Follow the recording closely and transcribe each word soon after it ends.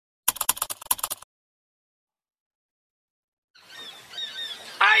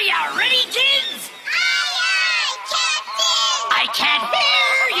you ready, kids? Aye, Captain! I can't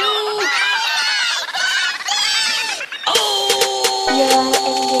hear you!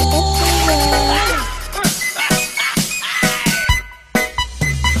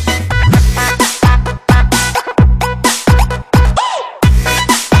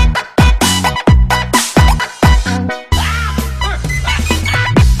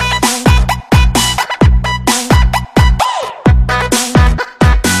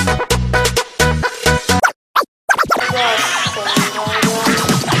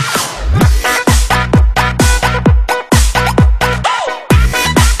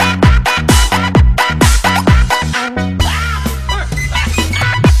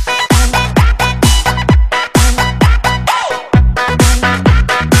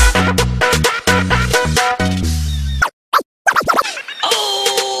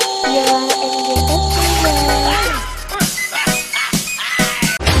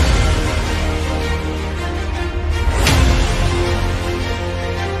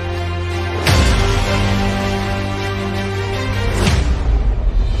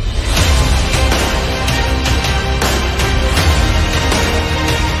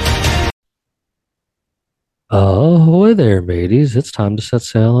 Ahoy there, mateys. It's time to set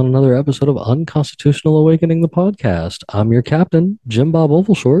sail on another episode of Unconstitutional Awakening, the podcast. I'm your captain, Jim Bob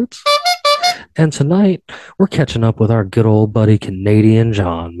Ovalshorts. And tonight, we're catching up with our good old buddy, Canadian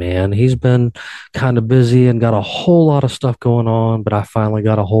John, man. He's been kind of busy and got a whole lot of stuff going on, but I finally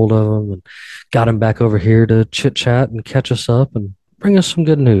got a hold of him and got him back over here to chit-chat and catch us up and bring us some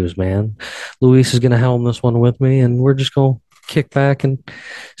good news, man. Luis is going to helm this one with me, and we're just going to kick back and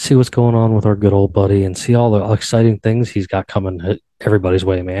see what's going on with our good old buddy and see all the exciting things he's got coming everybody's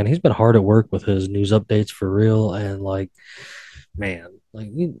way, man. He's been hard at work with his news updates for real. And man,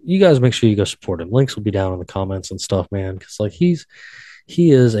 you guys make sure you go support him. Links will be down in the comments and stuff, man. Cause he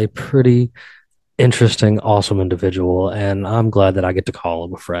is a pretty interesting, awesome individual. And I'm glad that I get to call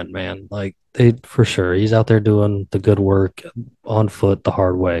him a friend, man. For sure. He's out there doing the good work on foot the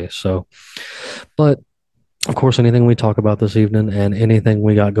hard way. So, but of course, anything we talk about this evening and anything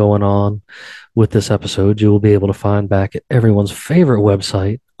we got going on with this episode, you will be able to find back at everyone's favorite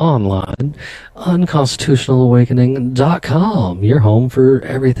website online, unconstitutionalawakening.com. Your home for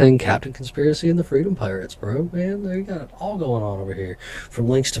everything Captain Conspiracy and the Freedom Pirates, bro. Man, they got it all going on over here. From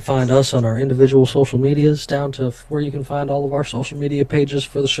links to find us on our individual social medias down to where you can find all of our social media pages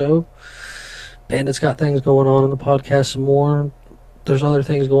for the show. Bandit's got things going on in the podcast and more. There's other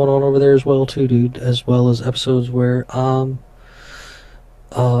things going on over there as well too, dude, as well as episodes where on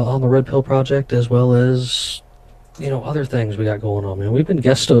the Red Pill Project, as well as other things we got going on, man. We've been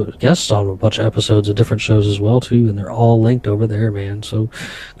guests on a bunch of episodes of different shows as well too, and they're all linked over there, man. So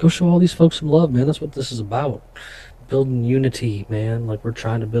go show all these folks some love, man. That's what this is about. Building unity, man. We're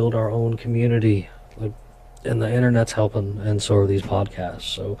trying to build our own community, and the internet's helping, and so are these podcasts.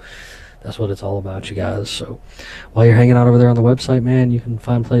 So that's what it's all about, you guys. So while you're hanging out over there on the website, man, you can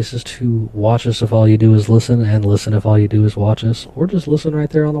find places to watch us if all you do is listen, and listen if all you do is watch us, or just listen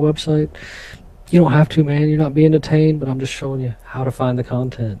right there on the website. You don't have to, man. You're not being detained, but I'm just showing you how to find the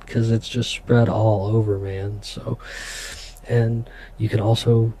content because it's just spread all over, man. So, and you can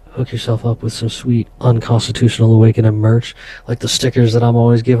also hook yourself up with some sweet Unconstitutional Awakening merch, like the stickers that I'm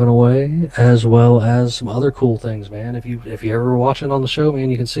always giving away, as well as some other cool things, man. If you ever were watching on the show,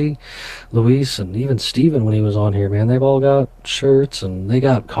 man, you can see Luis and even Steven when he was on here, man. They've all got shirts and they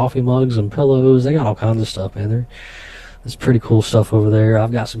got coffee mugs and pillows. They got all kinds of stuff, man. There's pretty cool stuff over there.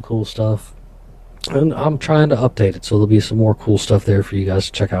 I've got some cool stuff, and I'm trying to update it, so there'll be some more cool stuff there for you guys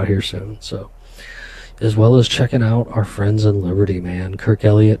to check out here soon. So, as well as checking out our friends in Liberty, man. Kirk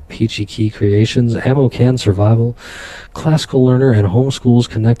Elliott, Peachy Key Creations, Ammo Can Survival, Classical Learner, and Homeschools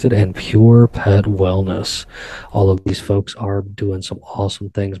Connected, and Pure Pet Wellness. All of these folks are doing some awesome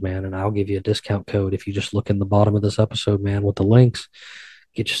things, man, and I'll give you a discount code if you just look in the bottom of this episode, man, with the links.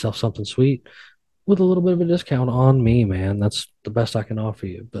 Get yourself something sweet with a little bit of a discount on me, man. That's the best I can offer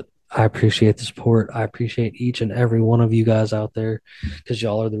you, but I appreciate the support. I appreciate each and every one of you guys out there, because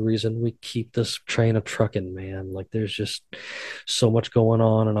y'all are the reason we keep this train of trucking, man. There's just so much going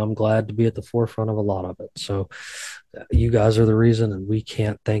on, and I'm glad to be at the forefront of a lot of it. So you guys are the reason, and we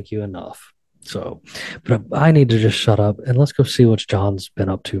can't thank you enough. So, but I need to just shut up and let's go see what John's been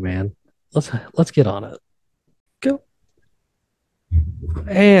up to, man. Let's get on it. Go.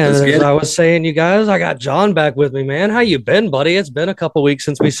 And as I was saying, you guys, I got John back with me, man. How you been, buddy? It's been a couple weeks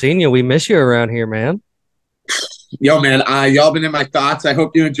since we've seen you. We miss you around here, man. Yo, man, y'all been in my thoughts. I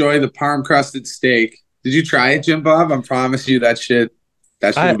hope you enjoy the parm crusted steak. Did you try it, Jim Bob? I promise you that shit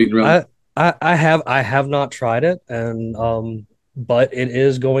would be really. I have not tried it, and but it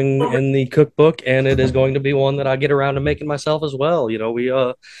is going in the cookbook, and it is going to be one that I get around to making myself as well. We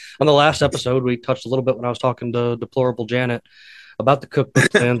on the last episode we touched a little bit when I was talking to Deplorable Janet about the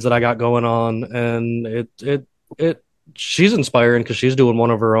cookbook plans that I got going on, and it she's inspiring because she's doing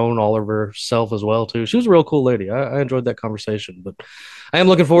one of her own all of herself as well too. She was a real cool lady. I enjoyed that conversation, but I am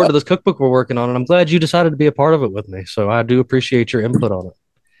looking forward to this cookbook we're working on, and I'm glad you decided to be a part of it with me. So I do appreciate your input on it.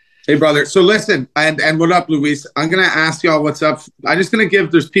 Hey, brother. So listen, and what up, Luis? I'm gonna ask y'all what's up. I'm just gonna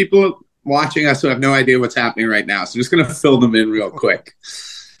give. There's people watching us who have no idea what's happening right now, so I'm just gonna fill them in real quick.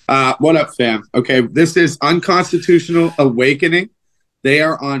 What up, fam? Okay, this is Unconstitutional Awakening. They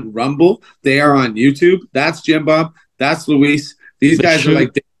are on Rumble. They are on YouTube. That's Jim Bob. That's Luis. These guys are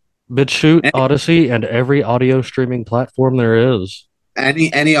like BitChute, Odyssey, and every audio streaming platform there is.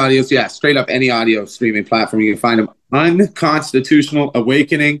 Any audios, yeah, straight up any audio streaming platform. You can find them. Unconstitutional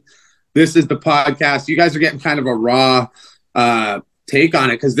Awakening. This is the podcast. You guys are getting kind of a raw take on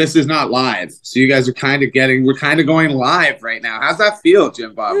it because this is not live. So you guys are we're kind of going live right now. How's that feel,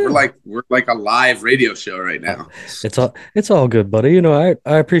 Jim Bob? Yeah. We're like a live radio show right now. It's all good, buddy. I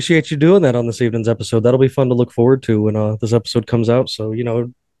appreciate you doing that on this evening's episode. That'll be fun to look forward to when this episode comes out. So,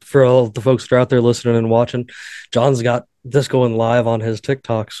 for all the folks that are out there listening and watching, John's got this going live on his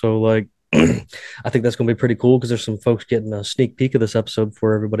TikTok. So I think that's going to be pretty cool because there's some folks getting a sneak peek of this episode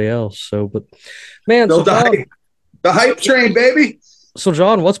for everybody else. So, but man, so the hype train, baby. So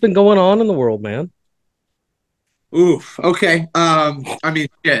John, what's been going on in the world, man? Oof. Okay.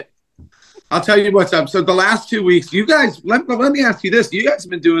 Shit. I'll tell you what's up. So the last 2 weeks, you guys, let me ask you this. You guys have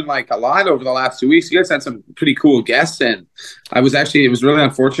been doing a lot over the last 2 weeks. You guys had some pretty cool guests, and it was really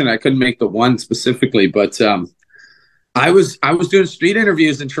unfortunate I couldn't make the one specifically, but I was doing street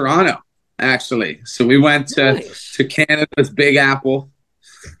interviews in Toronto, actually. So we went to Canada's Big Apple.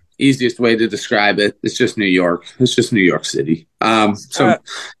 Easiest way to describe it. It's just New York. It's just New York City. You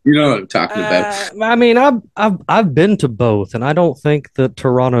know what I'm talking about. I've been to both, and I don't think that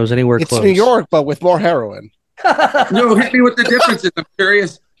Toronto's anywhere close. It's New York, but with more heroin. No, hit me with the differences.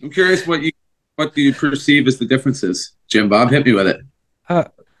 I'm curious what you perceive as the differences. Jim Bob, hit me with it.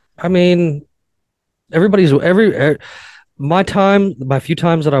 My few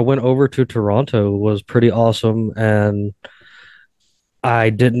times that I went over to Toronto was pretty awesome, and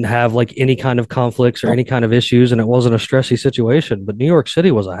I didn't have any kind of conflicts or any kind of issues, and it wasn't a stressy situation. But New York City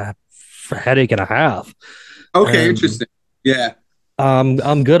was a headache and a half. Okay, interesting. Yeah.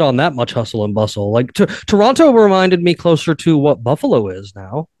 I'm good on that much hustle and bustle. Toronto reminded me closer to what Buffalo is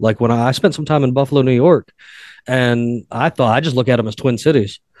now. When I spent some time in Buffalo, New York, and I just look at them as twin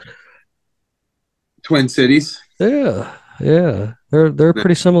cities. Twin cities? Yeah. They're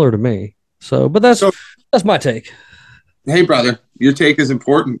pretty similar to me. So, but that's my take. Hey, brother, your take is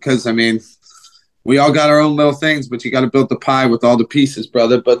important because, we all got our own little things, but you got to build the pie with all the pieces,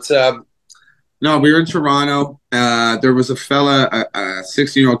 brother. But no, we were in Toronto. There was a fella, a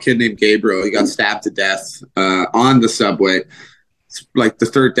 16-year-old kid named Gabriel. He got stabbed to death on the subway. It's the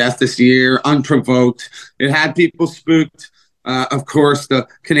third death this year, unprovoked. It had people spooked. Of course, the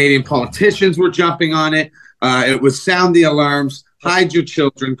Canadian politicians were jumping on it. It was sound the alarms, hide your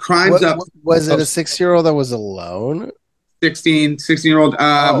children, crimes up. Was it a 6-year-old that was alone? 16-year-old.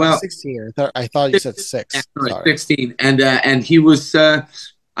 16. I thought you said 6. Sorry. 16. And he was,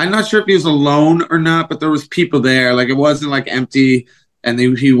 I'm not sure if he was alone or not, but there was people there. It wasn't empty. And he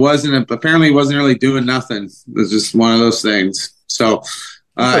apparently he wasn't really doing nothing. It was just one of those things. So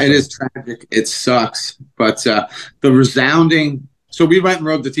it is tragic. It sucks. But the resounding. So we went and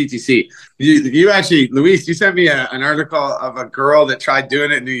rode the TTC. You actually, Luis, you sent me an article of a girl that tried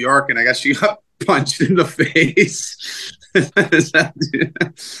doing it in New York, and I guess she got punched in the face.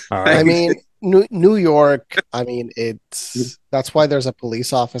 New York, that's why there's a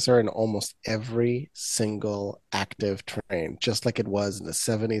police officer in almost every single active train, just like it was in the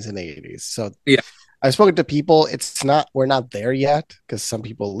 70s and 80s. So yeah, I've spoken to people. We're not there yet because some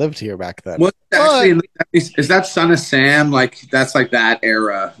people lived here back then. Well, actually, is that Son of Sam? That's that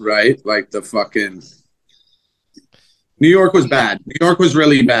era, right? The fucking New York was bad. New York was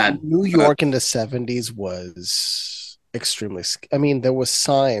really bad. New York in the 70s was extremely. There was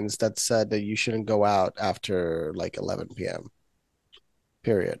signs that said that you shouldn't go out after 11 p.m.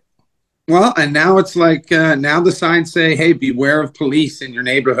 Period. Well, and now it's now the signs say, "Hey, beware of police in your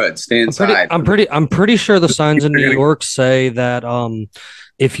neighborhood. Stay inside." I'm pretty sure the signs in New York say that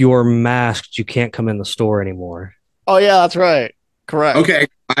if you're masked, you can't come in the store anymore. Oh yeah, that's right. Correct. Okay,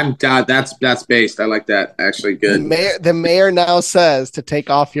 that's based. I like that. Actually, good. The mayor now says to take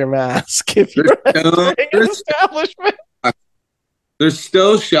off your mask if you're entering an establishment. There's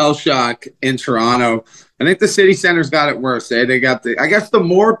still shell shock in Toronto I think the city center's got it worse. They got I guess the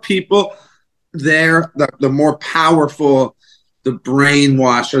more people there, the more powerful the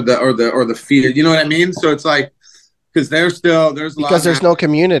brainwash or the fear. You know what I mean? So it's like, because there's a lot because there's no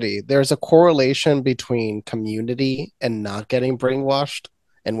community. There's a correlation between community and not getting brainwashed.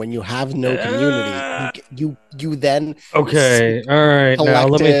 And when you have no community, you then Okay, all right. Now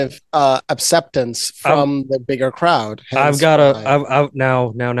let me. collective acceptance from the bigger crowd. I've got I've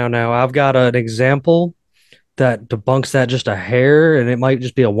got an example that debunks that just a hair, and it might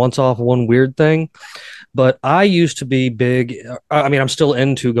just be a once-off one weird thing. But I used to be big. I mean, I'm still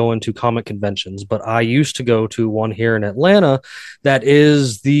into going to comic conventions, but I used to go to one here in Atlanta that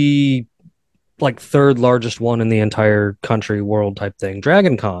is the like third largest one in the entire country, world type thing,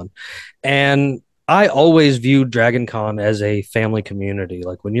 Dragon Con. And I always viewed Dragon Con as a family community.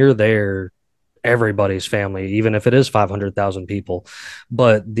 Like when you're there, everybody's family, even if it is 500,000 people.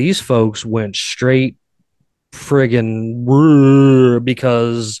 But these folks went straight friggin'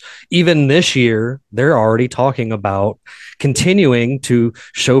 because even this year they're already talking about continuing to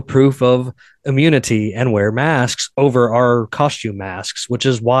show proof of immunity and wear masks over our costume masks, which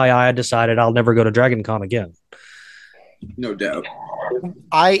is why I decided I'll never go to Dragon Con again. No doubt.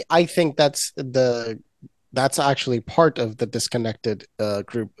 I think that's actually part of the disconnected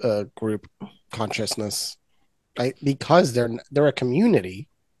group consciousness, right? Because they're a community,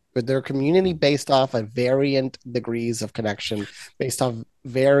 but they're a community based off of variant degrees of connection, based off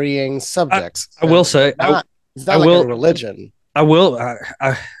varying subjects. I will say, it's not like a religion. I will.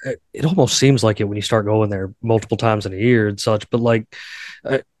 It almost seems like it when you start going there multiple times in a year and such. But like,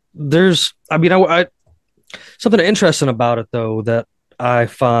 there's. I mean, I something interesting about it though that I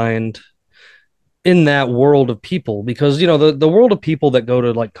find in that world of people, because you know the world of people that go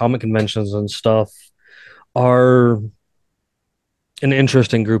to like comic conventions and stuff are an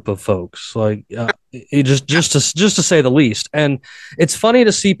interesting group of folks, like it just to say the least. And it's funny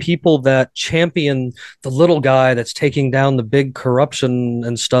to see people that champion the little guy that's taking down the big corruption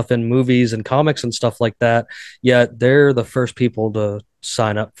and stuff in movies and comics and stuff like that, yet they're the first people to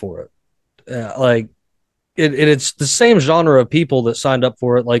sign up for it. Like it's the same genre of people that signed up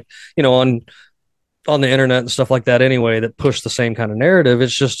for it, like, you know, on the internet and stuff like that anyway, that push the same kind of narrative.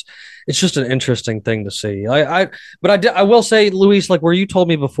 It's just an interesting thing to see. I will say, Luis, like where you told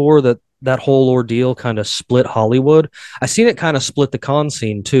me before that whole ordeal kind of split Hollywood, I seen it kind of split the con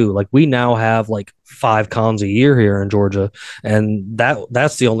scene too. Like we now have like 5 cons a year here in Georgia, and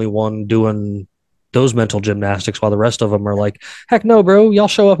that's the only one doing those mental gymnastics, while the rest of them are like, heck no, bro, y'all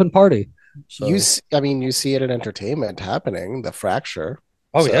show up and party. So you see it in entertainment happening, the fracture.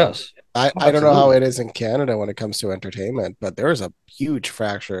 Oh, so, yes. I don't know how it is in Canada when it comes to entertainment, but there is a huge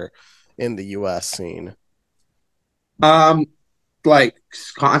fracture in the US scene. Like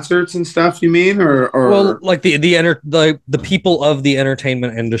concerts and stuff, you mean, or well, like the people of the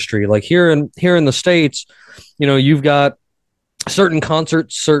entertainment industry, like here in the States, you know, you've got certain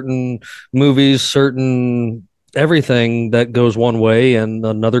concerts, certain movies, certain everything that goes one way, and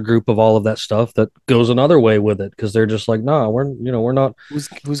another group of all of that stuff that goes another way with it, because they're just like, nah, we're not.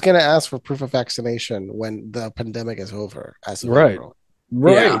 Who's gonna ask for proof of vaccination when the pandemic is over? As right,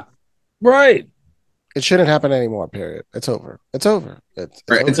 yeah. Right. It shouldn't happen anymore. Period. It's over. It's over. It's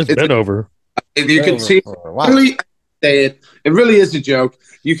been over. You can see. Really, say it. It really is a joke.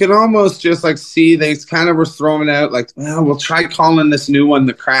 You can almost just like see they kind of were throwing out like, well, we'll try calling this new one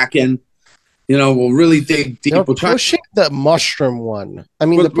the Kraken. You know, we'll really dig deep. They're pushing the mushroom one. I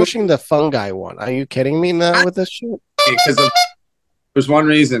mean, they're pushing the fungi one. Are you kidding me now with this shit? Because there's one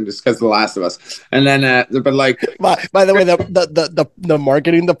reason, just because of The Last of Us. And then, but like, by the way, the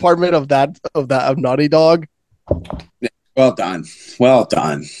marketing department of Naughty Dog. Well done.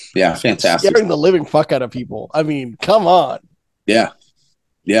 Yeah, fantastic. Scaring the living fuck out of people. I mean, come on. Yeah,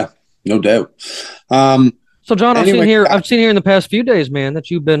 no doubt. So, John, I've seen here in the past few days, man, that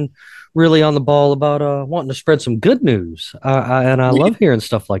you've been really on the ball about wanting to spread some good news. And I love hearing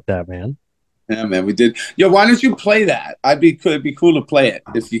stuff like that, man. Yeah, man, we did. Yo, why don't you play that? It'd be cool to play it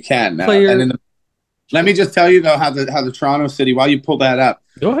if you can. Let me just tell you though how the Toronto City. While you pull that up,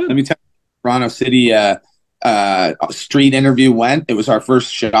 go ahead. Let me tell you, Toronto City street interview went. It was our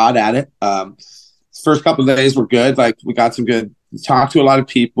first shot at it. First couple of days were good. Like we got some good. Talked to a lot of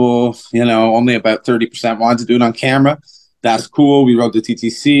people. You know, only about 30% wanted to do it on camera. That's cool. We rode the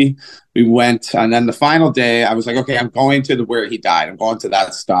TTC. We went, and then the final day, I was like, okay, I'm going to where he died. I'm going to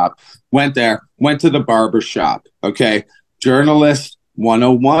that stop. Went there. Went to the barber shop. Okay, journalist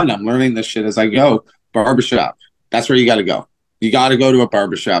 101. I'm learning this shit as I go. Barbershop. That's where you got to go. You got to go to a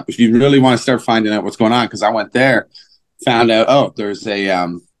barbershop if you really want to start finding out what's going on. Because I went there, found out, there's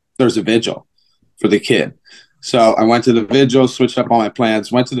a vigil for the kid. So I went to the vigil, switched up all my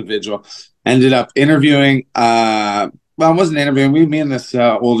plans, went to the vigil, ended up interviewing. Well, I wasn't interviewing. Me and this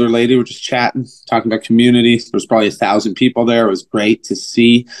older lady were just chatting, talking about community. There was probably 1,000 people there. It was great to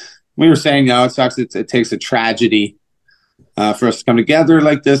see. We were saying, no, it sucks. It takes a tragedy for us to come together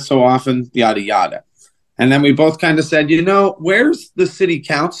like this so often, yada, yada. And then we both kind of said, where's the city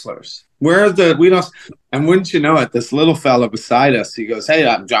councilors? Where are we don't, and wouldn't you know it, this little fella beside us, he goes, hey,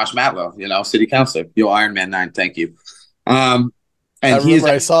 I'm Josh Matlow, city councilor. Yo, Iron Man 9, thank you. And I remember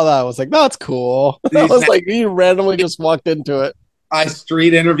I saw that. I was like, that's cool. I was like, he randomly just walked into it. I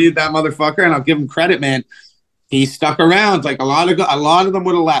street interviewed that motherfucker, and I'll give him credit, man. He stuck around. Like a lot of them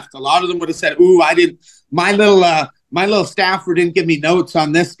would have left. A lot of them would have said, ooh, I didn't, my little staffer didn't give me notes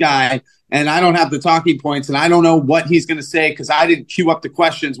on this guy, and I don't have the talking points, and I don't know what he's going to say because I didn't queue up the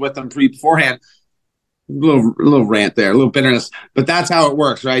questions with him beforehand. A little rant there, a little bitterness, but that's how it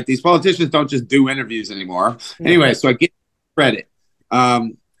works, right? These politicians don't just do interviews anymore. Anyway, so I give credit.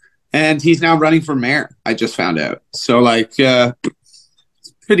 And he's now running for mayor. I just found out. So it's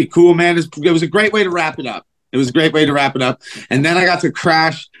pretty cool, man. It was a great way to wrap it up. And then I got to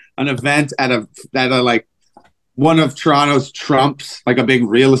crash an event at a one of Toronto's Trumps, like a big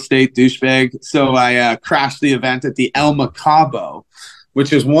real estate douchebag. So I crashed the event at the El Macabo,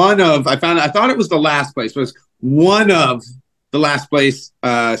 which is I thought it was the last place, but it's one of the last place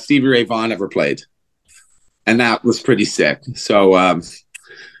Stevie Ray Vaughan ever played. And that was pretty sick. So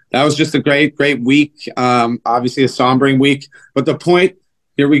that was just a great week. Obviously a sombering week. But the point,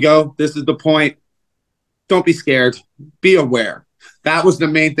 here we go. This is the point. Don't be scared. Be aware. That was the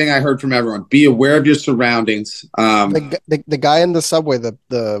main thing I heard from everyone. Be aware of your surroundings. The guy in the subway,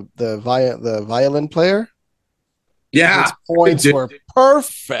 the violin player. Yeah. His points were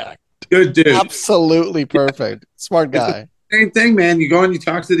perfect. Good dude. Absolutely perfect. Smart guy. Same thing, man. You go and you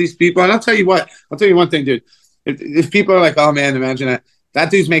talk to these people, and I'll tell you one thing, dude. If people are like, oh man, imagine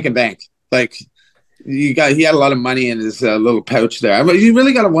that dude's making bank. Like he had a lot of money in his little pouch there. I mean, you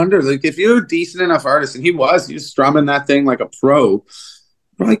really got to wonder, like, if you're a decent enough artist, and he was strumming that thing like a pro.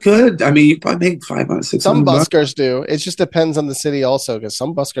 Probably could. I mean, you probably make $500, $600. Some buskers do. It just depends on the city, also, because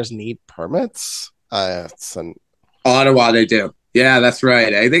some buskers need permits. Ottawa, they do. Yeah, that's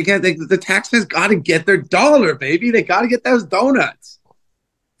right. The taxpayers got to get their dollar, baby. They got to get those donuts.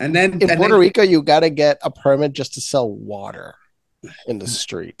 And then in Puerto Rico, you got to get a permit just to sell water in the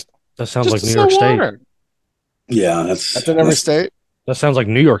street. That sounds like New York State. Water. Yeah, that's in every state. That sounds like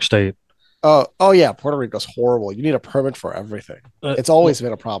New York State. Oh yeah, Puerto Rico's horrible. You need a permit for everything. It's always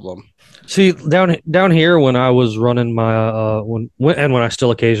been a problem. See, down here when I was running my when I still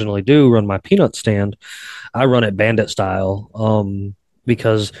occasionally do run my peanut stand, I run it bandit style.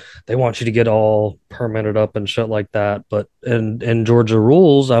 Because they want you to get all permitted up and shit like that. But in Georgia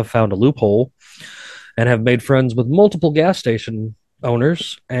rules, I've found a loophole and have made friends with multiple gas station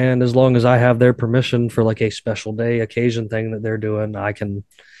owners. And as long as I have their permission for like a special day occasion thing that they're doing, I can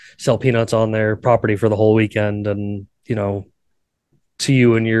sell peanuts on their property for the whole weekend. And, to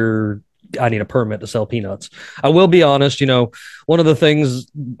you and I need a permit to sell peanuts. I will be honest, one of the things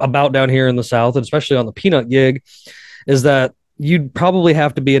about down here in the South, and especially on the peanut gig, is that you'd probably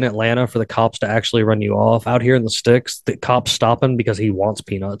have to be in Atlanta for the cops to actually run you off. Out here in the sticks, the cops stop him because he wants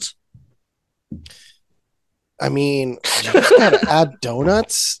peanuts. I mean, you just gotta add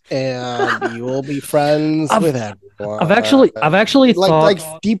donuts, and you will be friends with everyone. I've actually thought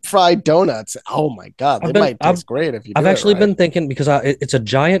like deep fried donuts. Oh my god, they might taste great if you. I've actually been thinking, because it's a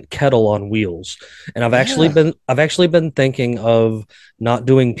giant kettle on wheels, and I've actually been thinking of not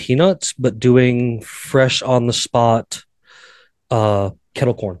doing peanuts, but doing fresh on the spot.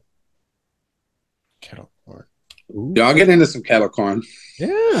 Kettle corn. Yeah, I'll get into some kettle corn.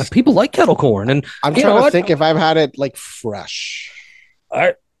 Yeah, people like kettle corn, and I'm trying to think if I've had it like fresh.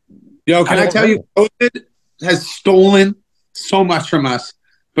 Can I tell you, COVID has stolen so much from us,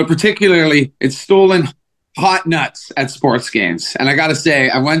 but particularly it's stolen hot nuts at sports games. And I got to say,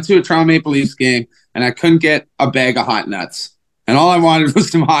 I went to a Toronto Maple Leafs game and I couldn't get a bag of hot nuts, and all I wanted was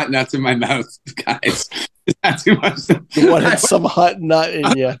some hot nuts in my mouth, guys. That's too much. You wanted some hot nut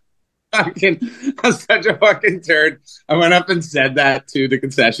in you. I'm such a fucking turd. I went up and said that to the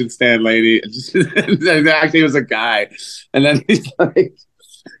concession stand lady. Actually, it was a guy. And then he's like,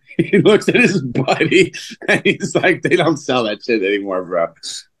 he looks at his buddy and he's like, they don't sell that shit anymore, bro.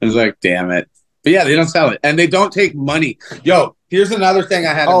 I was like, damn it. But yeah, they don't sell it. And they don't take money. Yo, here's another thing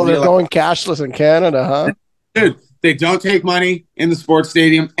I had to realize. They're going cashless in Canada, huh? Dude, they don't take money in the sports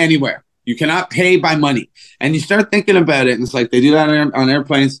stadium anywhere. You cannot pay by money. And you start thinking about it, and it's like they do that on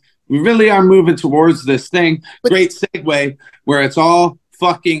airplanes. We really are moving towards this thing. Great segue where it's all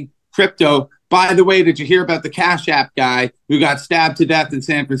fucking crypto. By the way, did you hear about the Cash App guy who got stabbed to death in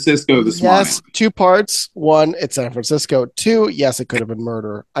San Francisco this morning? Yes, two parts. One, it's San Francisco. Two, yes, it could have been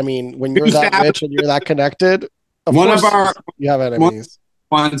murder. I mean, when you're Two that stab- rich and you're that connected, of One course of our you have enemies.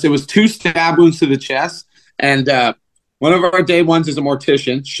 ones, it was 2 stab wounds to the chest. And one of our day ones is a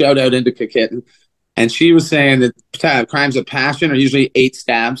mortician. Shout out Indica Kitten. And she was saying that crimes of passion are usually 8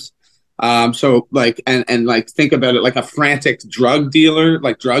 stabs. So like, and like, think about it, like a frantic drug dealer,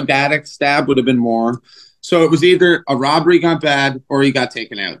 like drug addict stab would have been more. So it was either a robbery got bad or he got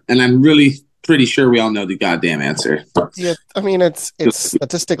taken out. And I'm really pretty sure we all know the goddamn answer. Yeah, I mean, it's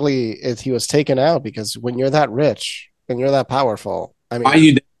statistically, he was taken out because when you're that rich and you're that powerful, I mean, Why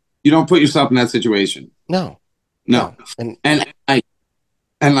you don't put yourself in that situation. no. And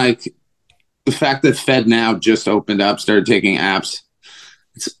like the fact that FedNow just opened up, started taking apps,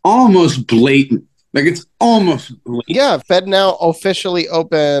 it's almost blatant. Like it's almost blatant. Yeah, FedNow officially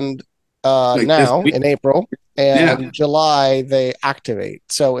opened Like now this in April, and Yeah. July they activate.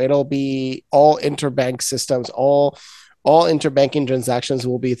 So it'll be all interbank systems, all interbanking transactions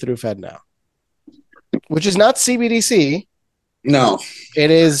will be through FedNow, which is not CBDC. No. It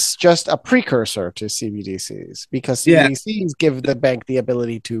is just a precursor to CBDCs because Yeah. CBDCs give the bank the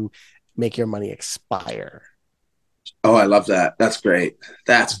ability to make your money expire. Oh, I love that. That's great.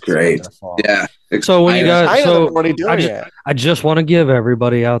 That's great. Wonderful. Yeah. So when you guys, China's so already doing it. I just want to give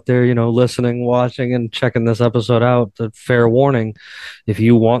everybody out there, listening, watching, and checking this episode out, the fair warning: if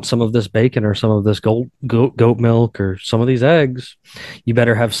you want some of this bacon or some of this goat milk or some of these eggs, you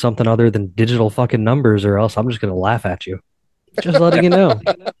better have something other than digital fucking numbers, or else I'm just gonna laugh at you. Just letting you know.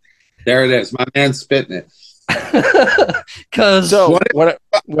 There it is. My man's spitting it. Because So What-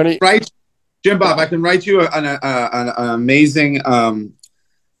 when he, Right, Jim Bob, I can write you an amazing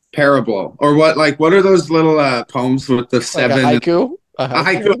parable. Or what are those little poems with the like seven? a haiku, A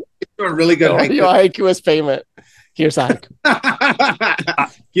haiku. You're a really good Your haiku. haiku is payment. Here's a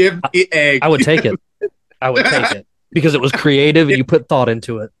haiku. Give me egg. I would take it. I would take it because it was creative and you put thought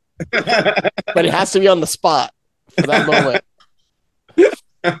into it. But it has to be on the spot for that moment.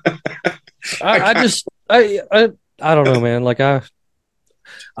 I don't know, man. Like I'm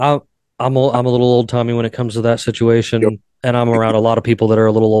a little old timey when it comes to that situation, and I'm around a lot of people that are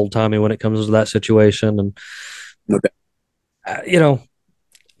a little old timey when it comes to that situation. And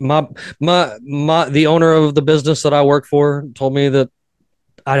the owner of the business that I work for told me that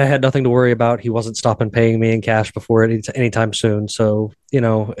I had nothing to worry about. He wasn't stopping paying me in cash before anytime soon. So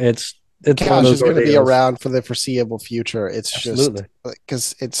it's one of Cash those is going to be ordeals. around for the foreseeable future. It's Absolutely. just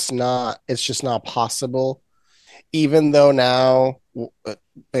because it's just not possible. Even though now,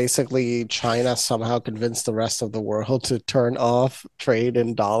 basically, China somehow convinced the rest of the world to turn off trade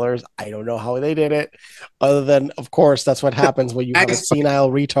in dollars. I don't know how they did it, other than, of course, that's what happens when you have a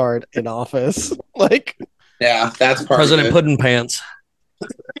senile retard in office. Like, Yeah, that's part President of it. Puddin' Pants.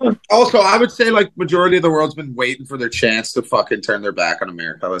 Also, I would say like majority of the world's been waiting for their chance to fucking turn their back on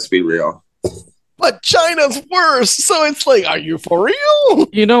America. Let's be real. but China's worse. So it's like, are you for real?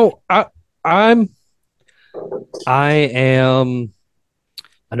 I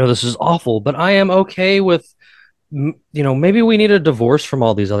know this is awful, but I am okay with, maybe we need a divorce from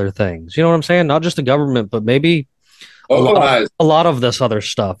all these other things. You know what I'm saying? Not just the government, but maybe a lot of this other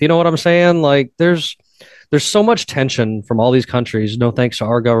stuff. You know what I'm saying? Like there's so much tension from all these countries, no thanks to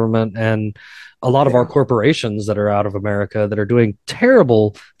our government and a lot of our corporations that are out of America that are doing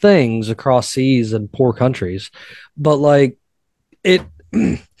terrible things across seas and poor countries. But like it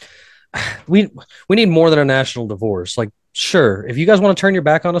we need more than a national divorce. Like, sure, if you guys want to turn your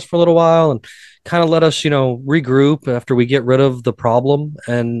back on us for a little while and kind of let us, regroup after we get rid of the problem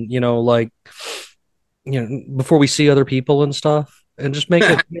and, before we see other people and stuff and just make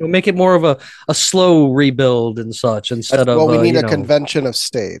it more of a slow rebuild and such instead of we need a convention of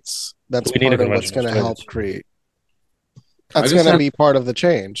states. That's We need a part of what's convention of going to help states. create. I That's just going to have- be part of the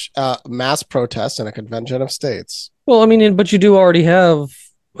change. Mass protest and a convention of states. Well, I mean, but you do already have,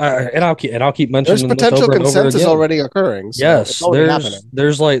 and I'll keep mentioning There's this potential over and over consensus again. already occurring. So Yes, it's already happening.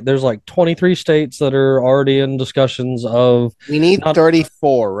 there's like 23 states that are already in discussions of We need not-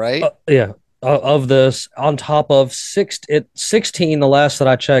 34, right? of this on top of 16. The last that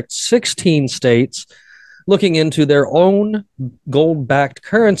I checked, 16 states looking into their own gold-backed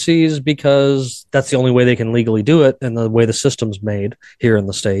currencies because that's the only way they can legally do it, and the way the system's made here in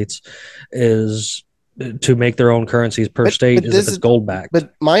the States is to make their own currencies per state as if it's gold-backed.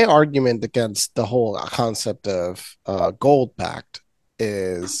 But my argument against the whole concept of gold-backed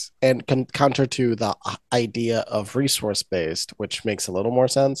is, and counter to the idea of resource-based, which makes a little more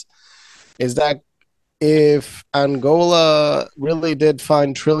sense, is that if Angola really did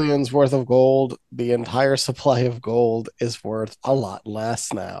find trillions worth of gold, the entire supply of gold is worth a lot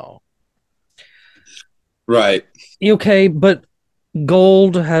less now. Right. Okay, but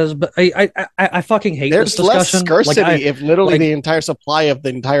gold has. But I fucking hate this There's less discussion. scarcity if literally like the entire supply of the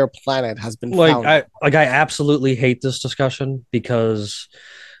entire planet has been like found. I absolutely hate this discussion because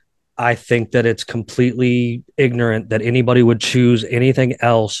I think that it's completely ignorant that anybody would choose anything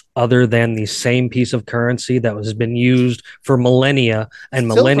else other than the same piece of currency that has been used for millennia and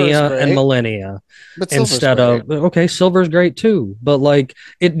Silver's millennia and great, millennia but silver's instead great. of, okay, silver's great too, but like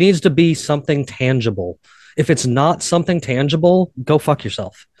it needs to be something tangible. If it's not something tangible, go fuck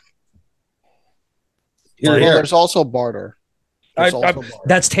yourself. Here, Like, Well, here. there's also barter. There's also barter.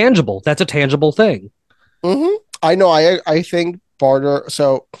 that's tangible. That's a tangible thing. Mm-hmm. I know. I think barter.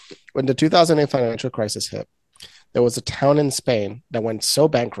 So when the 2008 financial crisis hit, there was a town in Spain that went so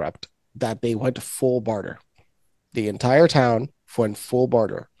bankrupt that they went full barter. The entire town went full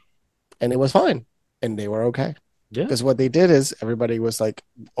barter, and it was fine, and they were okay. Yeah. Because what they did is everybody was like,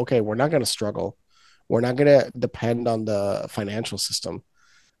 okay, we're not going to struggle. We're not going to depend on the financial system.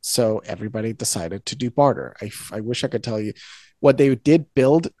 So everybody decided to do barter. I wish I could tell you what they did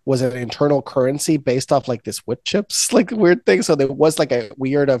build was an internal currency based off like this wood chips, like weird thing. So there was like a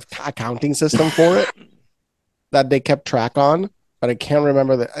weird of accounting system for it that they kept track on. But I can't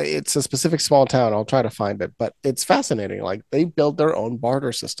remember that it's a specific small town. I'll try to find it, but it's fascinating. Like they built their own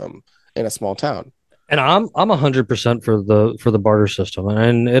barter system in a small town. And I'm 100% for the barter system,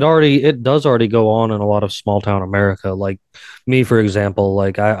 and it does already go on in a lot of small town America. Like me, for example,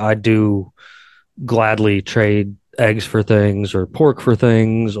 like I do gladly trade eggs for things or pork for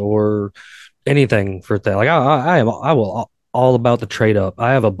things or anything for things. Like I will all about the trade up.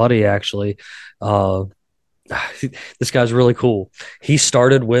 I have a buddy actually. Uh, this guy's really cool. He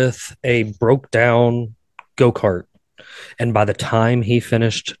started with a broke down go kart, and by the time he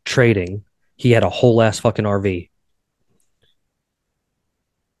finished trading, he had a whole ass fucking RV.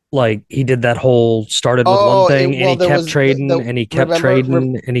 Like he did that whole started with one Oh, thing and well, he there kept was trading and he kept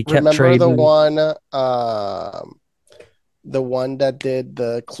trading and he kept remember trading. the one that did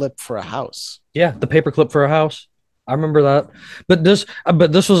the clip for a house. Yeah, the paperclip for a house. I remember that. This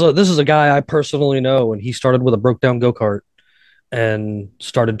is a guy I personally know, and he started with a broke down go kart and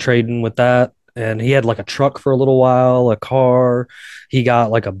started trading with that. And he had like a truck for a little while, a car. He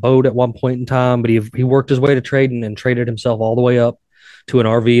got like a boat at one point in time, but he worked his way to trading and traded himself all the way up to an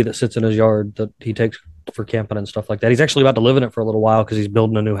RV that sits in his yard that he takes for camping and stuff like that. He's actually about to live in it for a little while because he's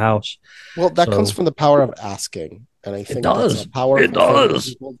building a new house. Well, that comes So from the power of asking, and I it think that's a does. It powerful thing that does.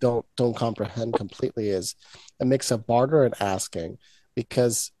 people don't comprehend completely is a mix of barter and asking.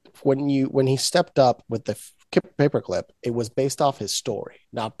 Because when he stepped up with the paperclip, it was based off his story,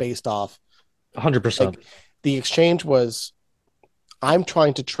 not based off 100%. like the exchange was. I'm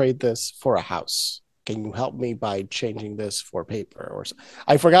trying to trade this for a house. Can you help me by changing this for paper? Or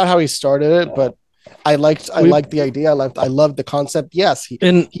I forgot how he started it, but I liked the idea. I loved the concept. Yes,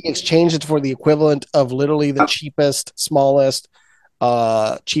 And he exchanged it for the equivalent of literally the cheapest, smallest,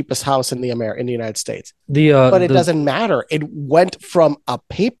 cheapest house in the United States. But it the doesn't matter. It went from a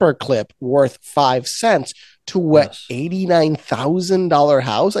paperclip worth 5 cents to a yes. $89,000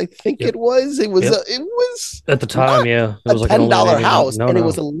 house. I think Yep. it was. It was. Yep. It was At the time, not yeah, it a was like only an $10 89. house, No, and it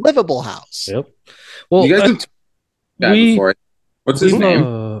was no. a livable house. Yep. Well, You guys have that we before. What's his name?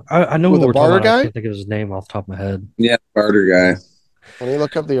 I know With who a we're talking barter about. I guy. can't think of his name off the top of my head. Yeah, barter guy. Let me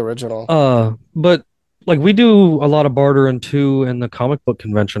look up the original. But like we do a lot of bartering too in the comic book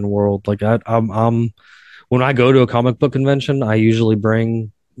convention world. Like I'm when I go to a comic book convention, I usually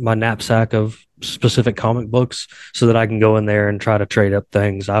bring my knapsack of specific comic books so that I can go in there and try to trade up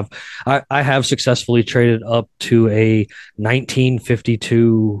things. I have successfully traded up to a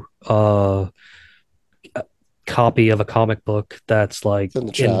 1952 copy of a comic book that's like It's in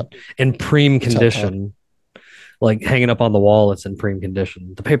the chat. in prime The TED Talk. condition, like hanging up on the wall. It's in prime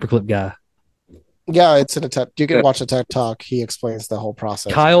condition. The paperclip guy, Yeah, it's in a TED. You can watch a TED Talk. He explains the whole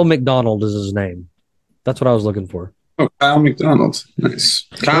process. Kyle McDonald is his name. That's what I was looking for. Oh, Kyle McDonald. Nice.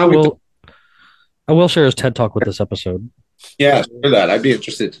 I will share his TED Talk with this episode. Yeah, for that. I'd be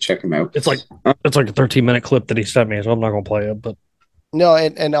interested to check him out. It's like a 13-minute clip that he sent me, so I'm not gonna play it. But No,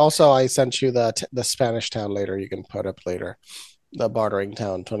 and also I sent you the Spanish town later. You can put up later, the bartering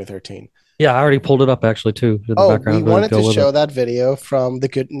town 2013. yeah, I already pulled it up actually too in the Oh, we background. wanted to show it. that video from the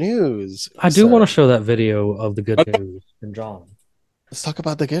good news. I do want to show that video of the good news from John. Let's talk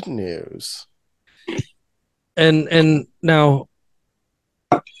about the good news. And now,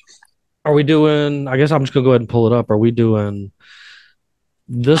 are we doing? I guess I'm just gonna go ahead and pull it up. Are we doing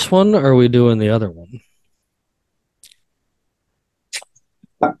this one or are we doing the other one?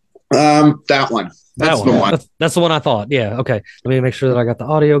 That one. That That's one. the one. That's the one I thought. Yeah. Okay. Let me make sure that I got the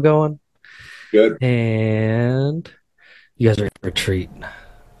audio going. Good. And you guys are in retreat.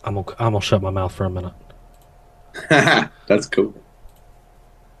 I'm gonna shut my mouth for a minute. That's cool.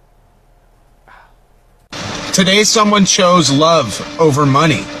 Today, someone chose love over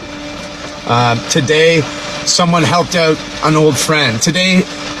money. Today, someone helped out an old friend. Today,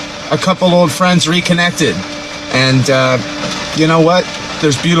 a couple old friends reconnected. And you know what?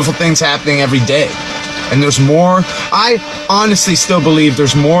 There's beautiful things happening every day. And there's more. I honestly still believe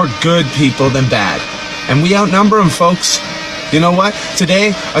there's more good people than bad. And we outnumber them, folks. You know what?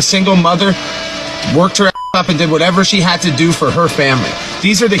 Today, a single mother worked her ass up and did whatever she had to do for her family.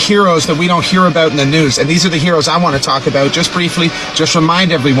 These are the heroes that we don't hear about in the news, and these are the heroes I want to talk about. Just briefly, just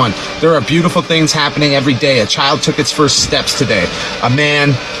remind everyone, there are beautiful things happening every day. A child took its first steps today. A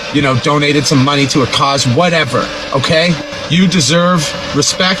man, donated some money to a cause, whatever, okay? You deserve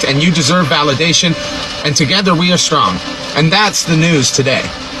respect, and you deserve validation, and together we are strong. And that's the news today.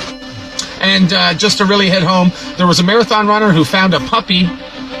 And just to really hit home, there was a marathon runner who found a puppy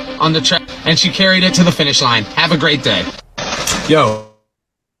on the track, and she carried it to the finish line. Have a great day. Yo.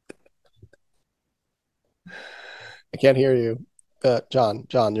 I can't hear you. John,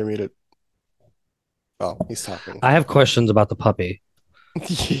 you're muted. Oh, he's talking. I have questions about the puppy.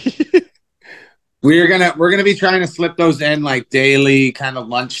 We're gonna be trying to slip those in like daily, kind of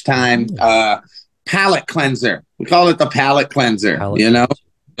lunchtime. Palate cleanser. We call it the palate cleanser. I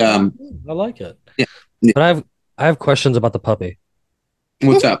like it. Yeah. But I have questions about the puppy.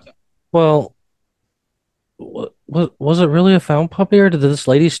 What's up? Well, was it really a found puppy, or did this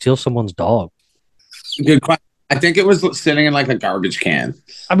lady steal someone's dog? Good question. I think it was sitting in like a garbage can.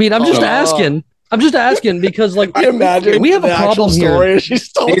 I mean, I'm just asking. I'm just asking because, like, I imagine we have a problem here. She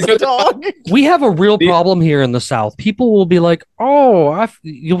stole the dog. We have a real problem here in the South. People will be like, "Oh,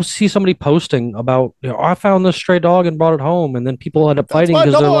 you'll see somebody posting about, I found this stray dog and brought it home," and then people end up fighting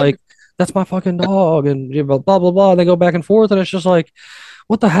because they're like, "That's my fucking dog," and blah blah blah. And they go back and forth, and it's just like,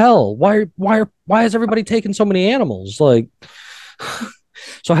 what the hell? Why is everybody taking so many animals? Like,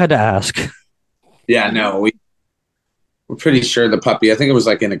 so I had to ask. Yeah, no, we're pretty sure the puppy. I think it was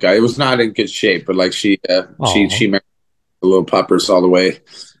like in a guy. It was not in good shape, but like she married the little puppers all the way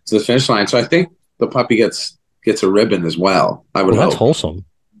to the finish line. So I think the puppy gets a ribbon as well. I would hope. That's wholesome.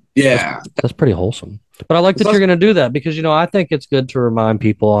 Yeah, that's pretty wholesome. But I like that you're going to do that because I think it's good to remind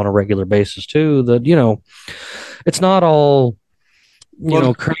people on a regular basis too that it's not all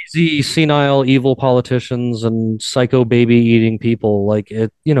crazy, senile, evil politicians and psycho baby eating people. Like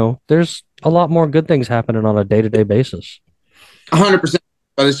it, there's a lot more good things happening on a day-to-day basis. 100%,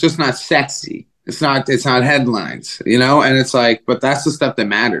 but it's just not sexy. It's not headlines, and it's like, but that's the stuff that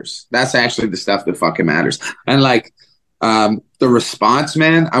matters. That's actually the stuff that fucking matters. And like, the response,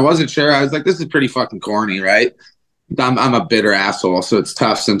 man, I wasn't sure. I was like, this is pretty fucking corny, right? I'm a bitter asshole, so it's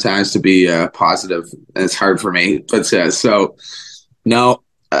tough sometimes to be positive, and it's hard for me. But so, no,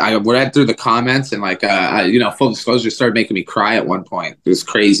 I read through the comments and like, full disclosure, started making me cry at one point. It was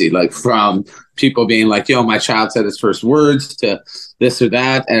crazy, like from people being like, "Yo, my child said his first words," to this or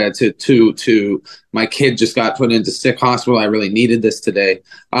that, and to my kid just got put into sick hospital. I really needed this today.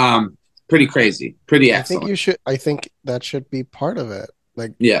 Pretty crazy, pretty excellent. I think that should be part of it.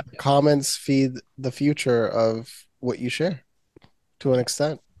 Like, yeah, comments feed the future of what you share to an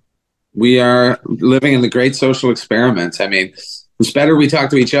extent. We are living in the great social experiment. I mean, it's better we talk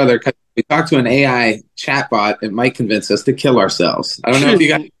to each other because we talk to an AI chatbot. It might convince us to kill ourselves. I don't know if you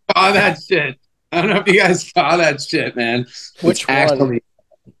guys saw that shit. Man. Which one?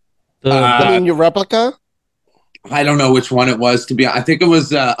 Your replica? I don't know which one it was. I think it was.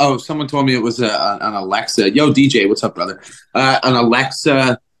 Someone told me it was an Alexa. Yo, DJ, what's up, brother? An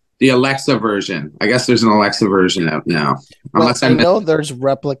Alexa. The Alexa version. I guess there's an Alexa version out now. I know there's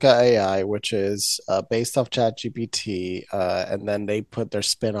Replica AI, which is based off ChatGPT, and then they put their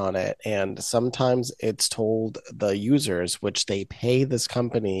spin on it. And sometimes it's told the users, which they pay this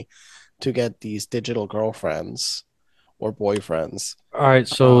company to get these digital girlfriends or boyfriends. All right,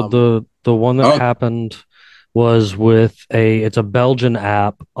 so the one that happened was with it's a Belgian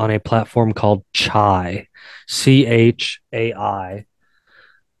app on a platform called Chai, CHAI.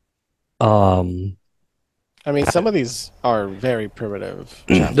 I mean, some of these are very primitive.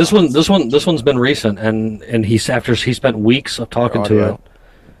 This one's been recent, and he spent weeks of talking to it.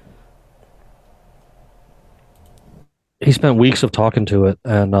 He spent weeks of talking to it,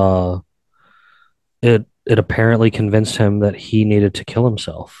 and it apparently convinced him that he needed to kill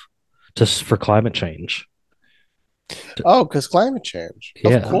himself just for climate change. Oh, because climate change.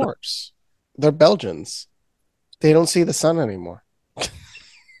 Yeah. Of course. They're Belgians. They don't see the sun anymore.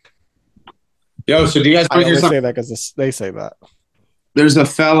 Yo, so do you guys I want to hear only something? say that because they say that. There's a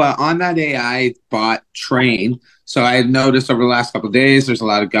fella on that AI bot train. So I had noticed over the last couple of days, there's a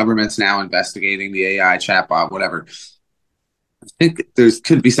lot of governments now investigating the AI chatbot, whatever. I think there's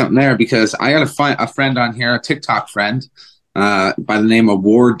could be something there because I got a friend on here, a TikTok friend, by the name of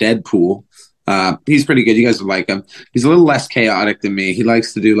War Deadpool. He's pretty good. You guys would like him. He's a little less chaotic than me. He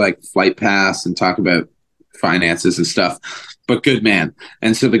likes to do like Flight Pass and talk about finances and stuff, but good man.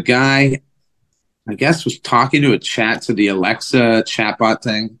 And so the guy, I guess, was talking to the Alexa chatbot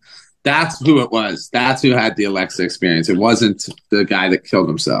thing. That's who it was. That's who had the Alexa experience. It wasn't the guy that killed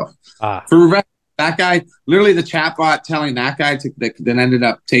himself. For that guy, literally the chatbot telling that guy that ended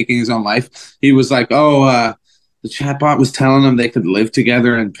up taking his own life. He was like, "Oh, the chatbot was telling them they could live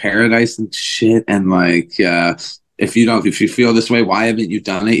together in paradise and shit, and like, if you feel this way, why haven't you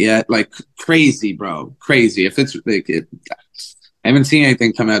done it yet? Like, crazy, bro, crazy. If it's like, I haven't seen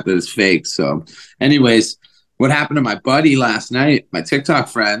anything come out that is fake. So, anyways, what happened to my buddy last night? My TikTok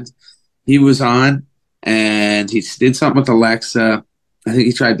friend, he was on and he did something with Alexa. I think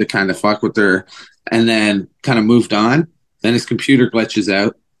he tried to kind of fuck with her and then kind of moved on. Then his computer glitches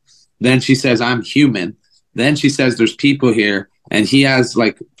out. Then she says, "I'm human." Then she says, "There's people here." And he has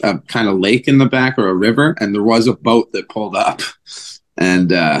like a kind of lake in the back or a river. And there was a boat that pulled up.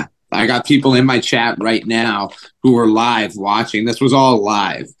 And I got people in my chat right now who are live watching. This was all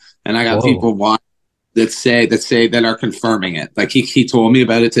live. And I got people watching that are confirming it. Like he told me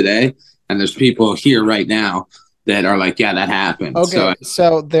about it today. And there's people here right now that are like, yeah, that happened. Okay,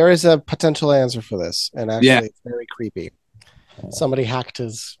 so there is a potential answer for this, and actually, Yeah. it's very creepy. Somebody hacked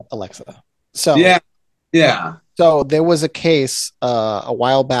his Alexa. So yeah. So there was a case a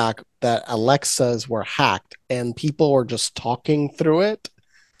while back that Alexas were hacked, and people were just talking through it,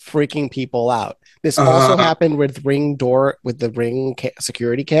 freaking people out. This also happened with the Ring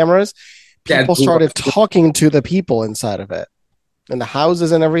security cameras. People started talking to the people inside of it, and the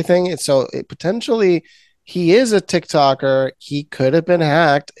houses and everything. So potentially, he is a TikToker. He could have been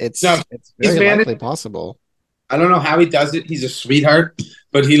hacked. It's very likely possible. I don't know how he does it. He's a sweetheart,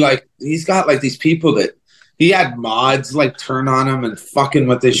 but he's got like these people that he had mods like turn on him and fucking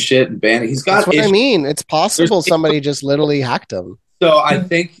with this shit and ban it. He's got. That's what I mean. It's possible somebody just literally hacked him. So I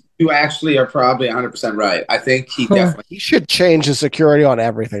think you actually are probably 100% right. I think he should change his security on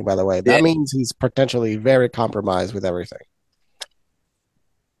everything. By the way, that means he's potentially very compromised with everything.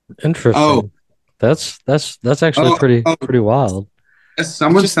 Interesting. Oh. That's actually pretty wild.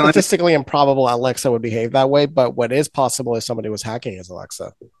 Someone's it's statistically improbable Alexa would behave that way, but what is possible is somebody was hacking his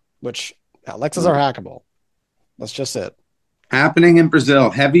Alexa, which Alexas are hackable. That's just it. Happening in Brazil,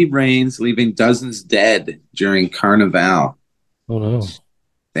 heavy rains leaving dozens dead during Carnival. Oh no!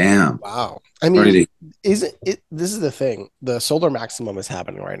 Damn! Wow. I mean, this is the thing. The solar maximum is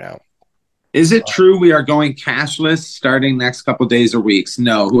happening right now. Is it true we are going cashless starting next couple of days or weeks?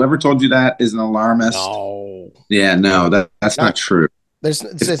 No. Whoever told you that is an alarmist. No. Yeah, no, that's not true.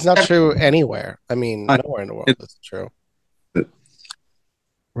 It's not true anywhere. I mean, nowhere in the world is true.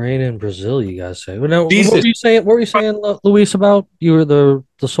 Rain in Brazil, you guys say. Now, what were you saying? What were you saying, Luis? About you were the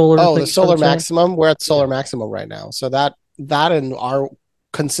solar? Oh, the solar maximum. We're at solar maximum right now. So that and our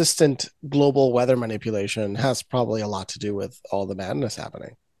consistent global weather manipulation has probably a lot to do with all the madness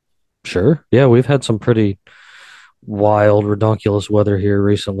happening. Sure. Yeah, we've had some pretty wild, redonkulous weather here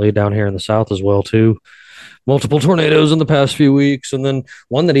recently, down here in the south as well, too. Multiple tornadoes in the past few weeks, and then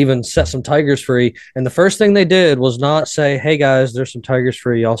one that even set some tigers free. And the first thing they did was not say, "Hey guys, there's some tigers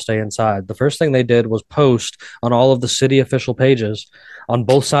free, y'all stay inside." The first thing they did was post on all of the city official pages on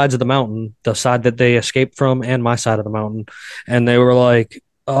both sides of the mountain, the side that they escaped from and my side of the mountain. And they were like,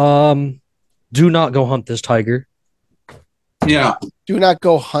 do not go hunt this tiger. Yeah. Do not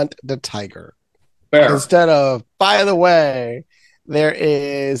go hunt the tiger. Fair. Instead of, by the way, there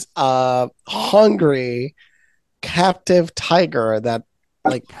is a hungry captive tiger that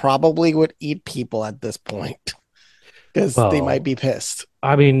like probably would eat people at this point because they might be pissed.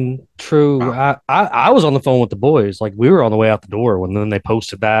 I mean, true. Wow. I was on the phone with the boys. Like, we were on the way out the door when then they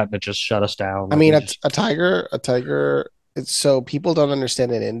posted that and it just shut us down. I mean, a tiger. So people don't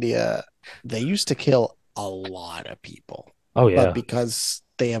understand in India, they used to kill a lot of people. Oh yeah, but because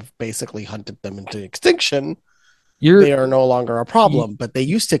they have basically hunted them into extinction, they are no longer a problem. But they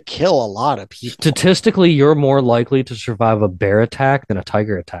used to kill a lot of people. Statistically, you're more likely to survive a bear attack than a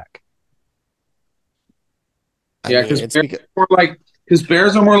tiger attack. Yeah, because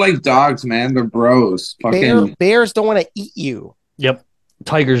bears are more like dogs, man. They're bros. Bears don't want to eat you. Yep,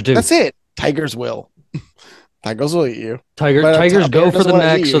 tigers do. That's it. Tigers will. Tigers will eat you. Tigers A bear go for doesn't the want to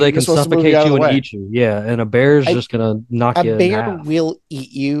eat neck you. so they You're can supposed to move you suffocate out of you the and way. eat you. Yeah, and a bear's I- just gonna knock A you in bear half. will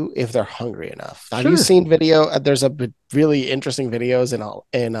eat you if they're hungry enough. Have you Sure. seen video? There's really interesting videos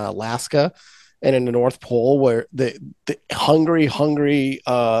in Alaska and in the North Pole where the hungry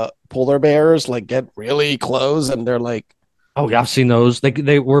polar bears like get really close and they're like, Oh yeah, I've seen those.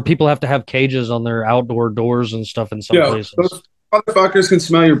 They where people have to have cages on their outdoor doors and stuff in some Yo, places. those motherfuckers can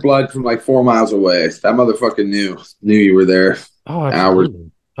smell your blood from like 4 miles away. That motherfucker knew you were there. Oh, Hours,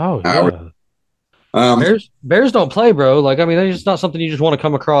 absolutely. Oh hours. yeah. Um, Bears don't play, bro. Like I mean, it's just not something you just want to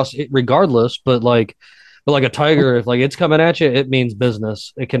come across regardless. But like a tiger, if like it's coming at you, it means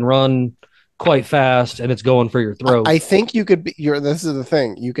business. It can run quite fast, and it's going for your throat. I think you could be. This is the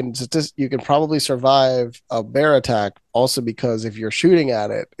thing. You can probably survive a bear attack also because if you're shooting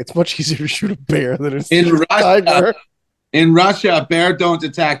at it, it's much easier to shoot a bear than it's in a Russia, tiger. bear don't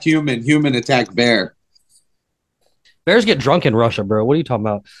attack human. Human attack bear. Bears get drunk in Russia, bro. What are you talking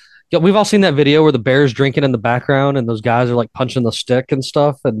about? Yeah, we've all seen that video where the bear's drinking in the background, and those guys are like punching the stick and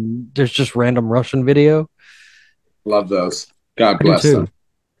stuff, and there's just random Russian video. Love those. God I do bless too.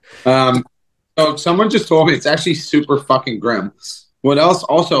 them. So someone just told me it's actually super fucking grim. What else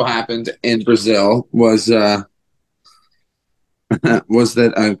also happened in Brazil was was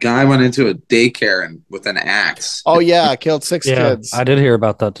that a guy went into a daycare and with an axe. Oh yeah, killed 6 Yeah, kids. I did hear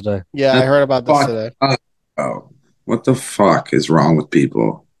about that today. Yeah, I heard about this Fuck. today. Oh, what the fuck is wrong with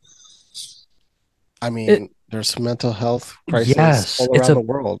people? I mean, there's mental health crisis Yes, all around the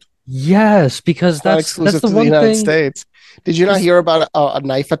world. Yes, because It's not that's exclusive the to the one United thing. States. Did you not hear about a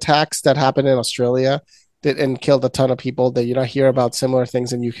knife attacks that happened in Australia and killed a ton of people? Did you not hear about similar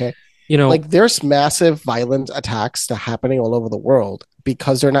things in UK? You know, Like there's massive violent attacks that are happening all over the world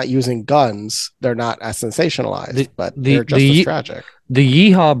because they're not using guns. They're not as sensationalized, but they're just as tragic.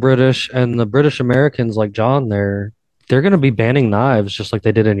 the yeehaw British and the British Americans like John they're going to be banning knives just like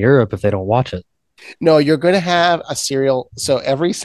they did in Europe if they don't watch it. No, you're going to have a serial. So every